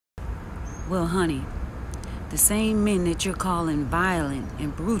Well, honey, the same men that you're calling violent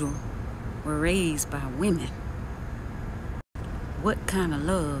and brutal were raised by women. What kind of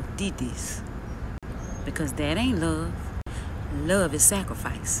love did this? Because that ain't love. Love is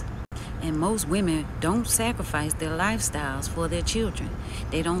sacrifice. And most women don't sacrifice their lifestyles for their children.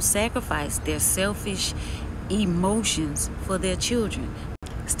 They don't sacrifice their selfish emotions for their children.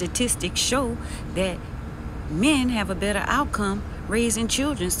 Statistics show that men have a better outcome raising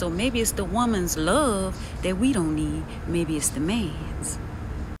children, so maybe it's the woman's love that we don't need, maybe it's the man's.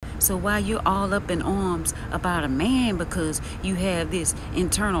 So while you're all up in arms about a man because you have this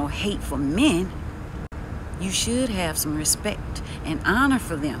internal hate for men, you should have some respect and honor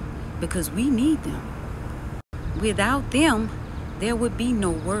for them because we need them. Without them, there would be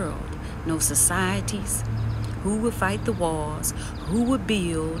no world, no societies. Who would fight the wars? Who would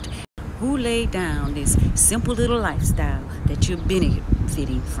build? Who laid down this simple little lifestyle that you're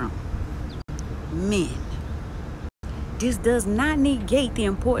benefiting from? Men. This does not negate the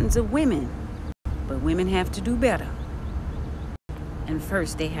importance of women, but women have to do better. And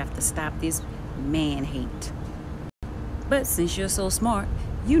first, they have to stop this man hate. But since you're so smart,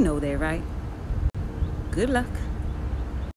 you know that, right? Good luck.